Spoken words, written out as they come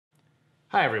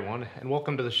Hi, everyone, and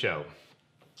welcome to the show.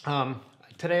 Um,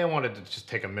 Today, I wanted to just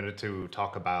take a minute to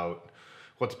talk about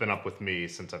what's been up with me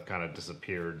since I've kind of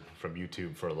disappeared from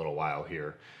YouTube for a little while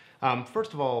here.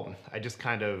 First of all, I just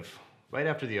right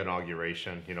after the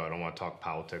inauguration, I don't want to talk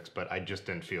politics, but I just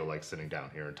didn't feel like sitting down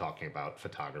here and talking about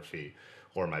photography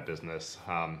or my business.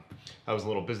 I was a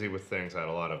little busy with things. I had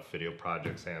a lot of video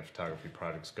projects and photography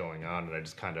projects going on, and I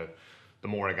just the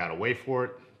more I got away for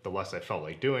it, the less I felt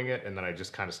like doing it, and then I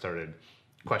just kind of started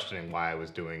questioning why I was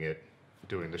doing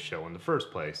the show in the first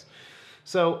place.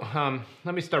 So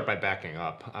let me start by backing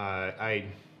up. I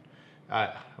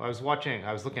was looking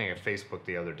at Facebook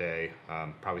the other day,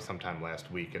 probably sometime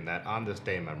last week, and that On This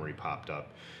Day memory popped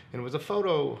up. And it was a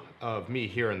photo of me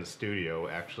here in the studio.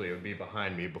 Actually, it would be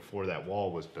behind me before that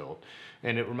wall was built.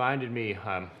 And it reminded me,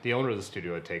 the owner of the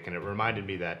studio had taken it, reminded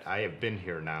me that I have been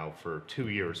here now for 2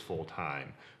 years full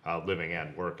time, living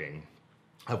and working.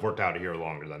 I've worked out of here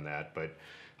longer than that, but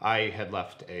I had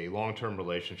left a long-term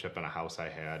relationship in a house I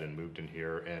had and moved in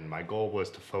here, and my goal was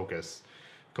to focus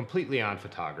completely on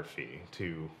photography,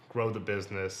 to grow the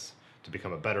business, to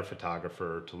become a better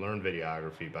photographer, to learn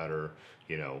videography better,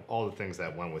 all the things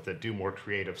that went with it, do more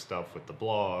creative stuff with the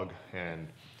blog and,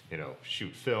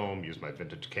 shoot film, use my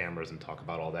vintage cameras and talk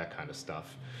about all that kind of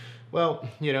stuff. Well,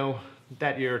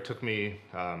 that year it took me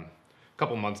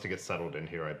couple months to get settled in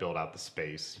here. I built out the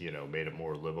space, made it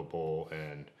more livable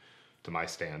and to my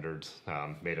standards,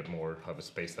 made it more of a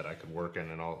space that I could work in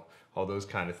and all those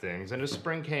kind of things. And as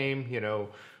spring came, I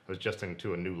was adjusting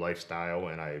to a new lifestyle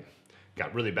and I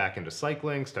got really back into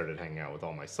cycling, started hanging out with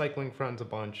all my cycling friends a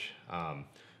bunch,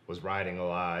 was riding a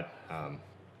lot.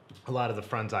 A lot of the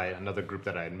friends, another group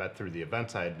that I had met through the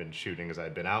events I had been shooting as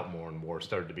I'd been out more and more,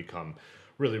 started to become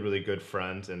really, really good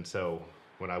friends. And so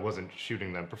when I wasn't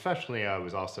shooting them professionally, I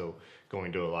was also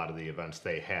going to a lot of the events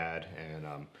they had, and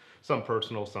some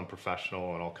personal, some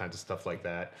professional, and all kinds of stuff like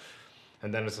that.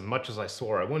 And then as much as I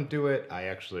swore I wouldn't do it, I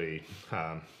actually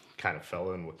kind of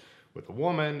fell in with a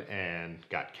woman and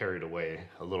got carried away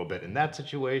a little bit in that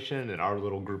situation and our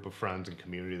little group of friends and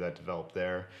community that developed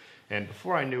there. And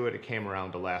before I knew it, it came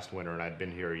around to last winter, and I'd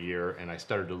been here a year, and I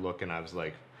started to look, and I was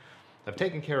like, I've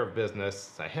taken care of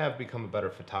business, I have become a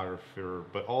better photographer,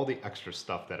 but all the extra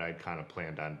stuff that I'd kind of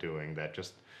planned on doing, that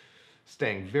just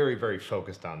staying very, very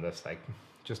focused on this, I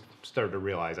just started to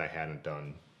realize I hadn't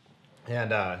done.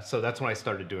 And so that's when I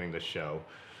started doing this show.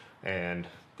 And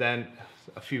then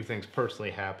a few things personally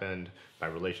happened, my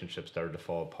relationship started to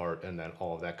fall apart, and then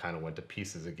all of that kind of went to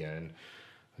pieces again.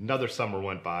 Another summer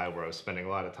went by where I was spending a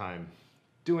lot of time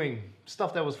doing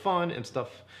stuff that was fun and stuff,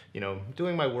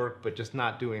 doing my work, but just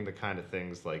not doing the kind of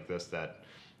things like this that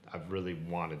I've really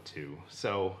wanted to.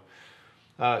 So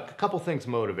a couple things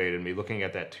motivated me looking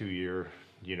at that 2 year,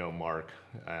 mark,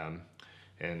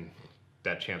 and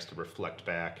that chance to reflect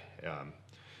back.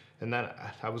 And then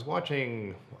I was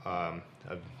watching a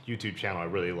YouTube channel I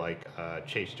really like,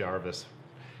 Chase Jarvis,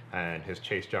 and his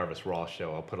Chase Jarvis Raw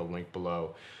show. I'll put a link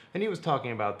below. And he was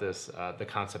talking about this, the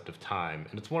concept of time.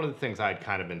 And it's one of the things I'd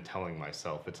kind of been telling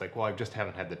myself. It's like, well, I just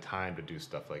haven't had the time to do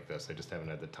stuff like this. I just haven't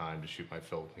had the time to shoot my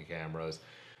film cameras,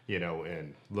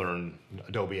 and learn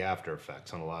Adobe After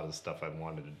Effects on a lot of the stuff I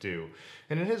wanted to do.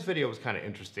 And in his video, it was kind of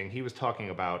interesting. He was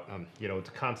talking about, it's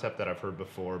a concept that I've heard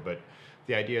before, but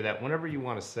the idea that whenever you're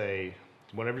going to say,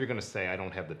 I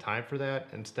don't have the time for that,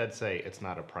 instead say, it's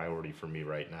not a priority for me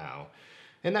right now.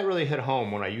 And that really hit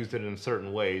home when I used it in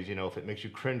certain ways. If it makes you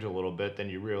cringe a little bit, then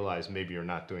you realize maybe you're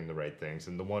not doing the right things.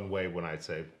 And the one way when I'd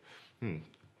say,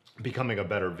 becoming a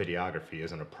better videography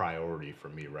isn't a priority for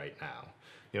me right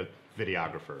now.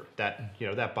 Videographer,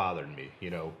 that bothered me.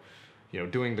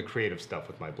 Doing the creative stuff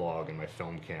with my blog and my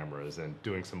film cameras and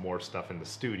doing some more stuff in the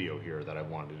studio here that I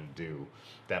wanted to do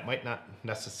that might not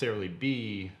necessarily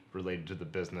be related to the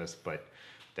business, but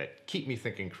that keep me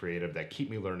thinking creative, that keep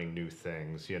me learning new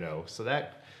things, So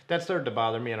that started to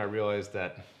bother me, and I realized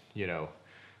that,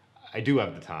 I do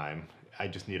have the time. I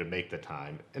just need to make the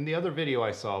time. And the other video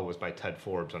I saw was by Ted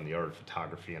Forbes on the art of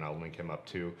photography, and I'll link him up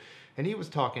too. And he was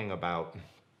talking about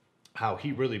how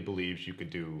he really believes you could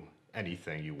do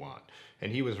anything you want.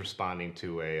 And he was responding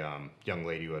to a young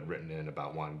lady who had written in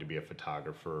about wanting to be a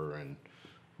photographer and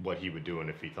what he would do and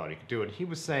if he thought he could do it. He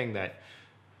was saying that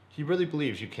he really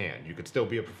believes you can. You could still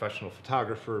be a professional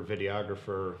photographer,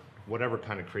 videographer, whatever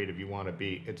kind of creative you want to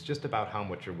be. It's just about how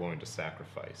much you're willing to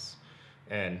sacrifice.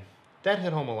 And that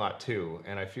hit home a lot too.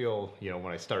 And I feel,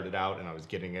 when I started out and I was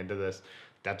getting into this,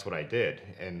 that's what I did.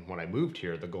 And when I moved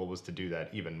here, the goal was to do that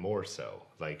even more so,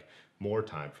 like more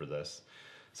time for this.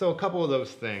 So a couple of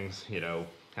those things,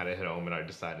 kind of hit home, and I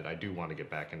decided I do want to get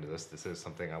back into this. This is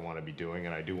something I want to be doing,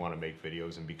 and I do want to make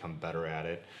videos and become better at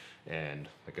it. And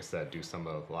like I said, do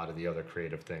a lot of the other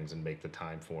creative things and make the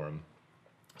time for them.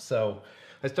 So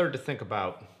I started to think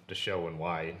about the show and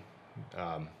why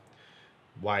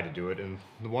to do it. And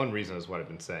the one reason is what I've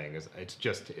been saying is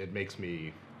it makes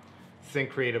me think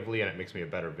creatively, and it makes me a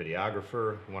better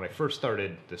videographer. When I first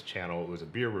started this channel, it was a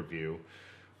beer review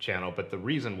channel, but the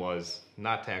reason was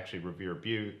not to actually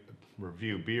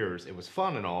review beers. It was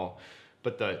fun and all,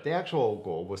 but the actual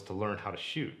goal was to learn how to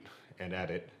shoot and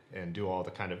edit and do all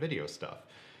the kind of video stuff.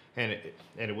 And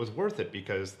it was worth it,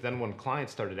 because then when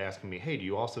clients started asking me, hey, do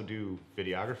you also do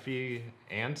videography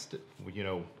and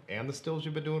and the stills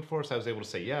you've been doing for us? I was able to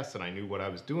say yes, and I knew what I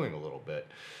was doing a little bit.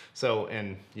 So,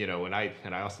 and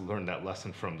I also learned that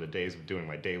lesson from the days of doing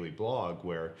my daily blog,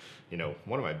 where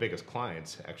one of my biggest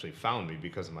clients actually found me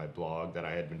because of my blog that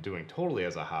I had been doing totally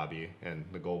as a hobby, and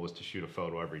the goal was to shoot a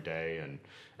photo every day and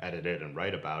edit it and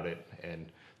write about it.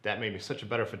 And that made me such a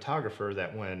better photographer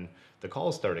that when the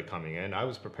calls started coming in, I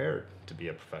was prepared to be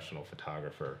a professional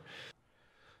photographer.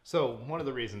 So one of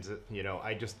the reasons that,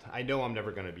 I know I'm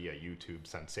never going to be a YouTube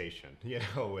sensation.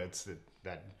 It's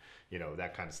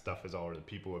that kind of stuff is all the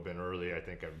people who have been early. I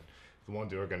think I'm the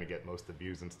ones who are going to get most of the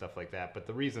views and stuff like that. But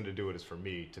the reason to do it is for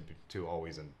me to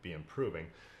always be improving.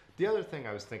 The other thing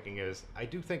I was thinking is, I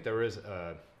do think there is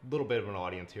a little bit of an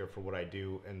audience here for what I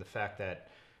do, and the fact that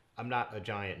I'm not a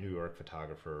giant New York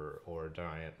photographer or a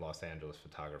giant Los Angeles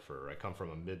photographer. I come from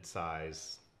a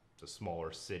mid-size to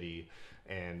smaller city,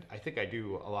 and I think I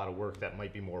do a lot of work that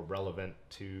might be more relevant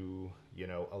to,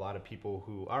 a lot of people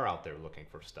who are out there looking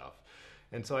for stuff.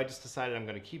 And so I just decided I'm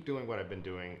going to keep doing what I've been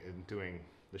doing, and doing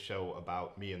the show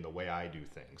about me and the way I do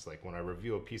things. Like when I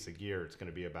review a piece of gear, it's going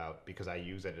to be about because I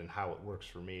use it and how it works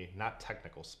for me, not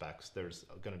technical specs. There's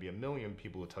going to be a million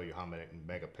people who tell you how many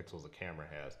megapixels a camera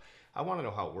has. I want to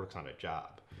know how it works on a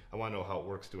job. I want to know how it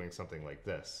works doing something like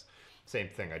this. Same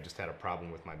thing, I just had a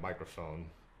problem with my microphone,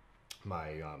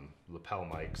 my lapel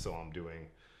mic, so I'm doing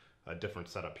a different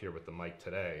setup here with the mic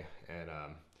today. And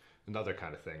another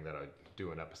kind of thing that I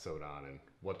do an episode on, and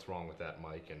what's wrong with that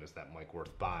mic, and is that mic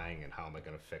worth buying, and how am I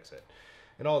going to fix it,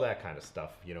 and all that kind of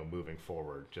stuff, moving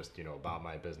forward. Just, about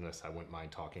my business. I wouldn't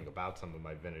mind talking about some of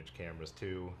my vintage cameras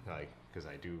too, because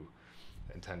I do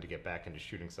intend to get back into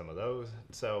shooting some of those.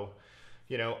 So,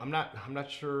 I'm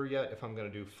not sure yet if I'm going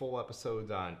to do full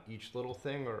episodes on each little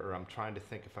thing, or I'm trying to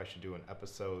think if I should do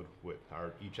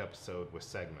each episode with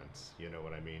segments. You know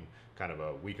what I mean? Kind of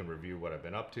a week in review, what I've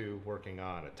been up to, working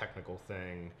on a technical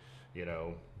thing,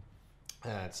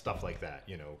 stuff like that,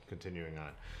 continuing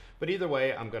on. But either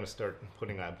way, I'm going to start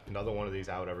putting another one of these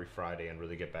out every Friday and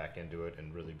really get back into it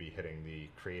and really be hitting the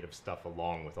creative stuff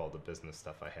along with all the business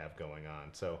stuff I have going on.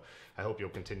 So I hope you'll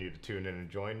continue to tune in and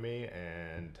join me,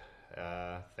 and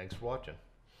thanks for watching.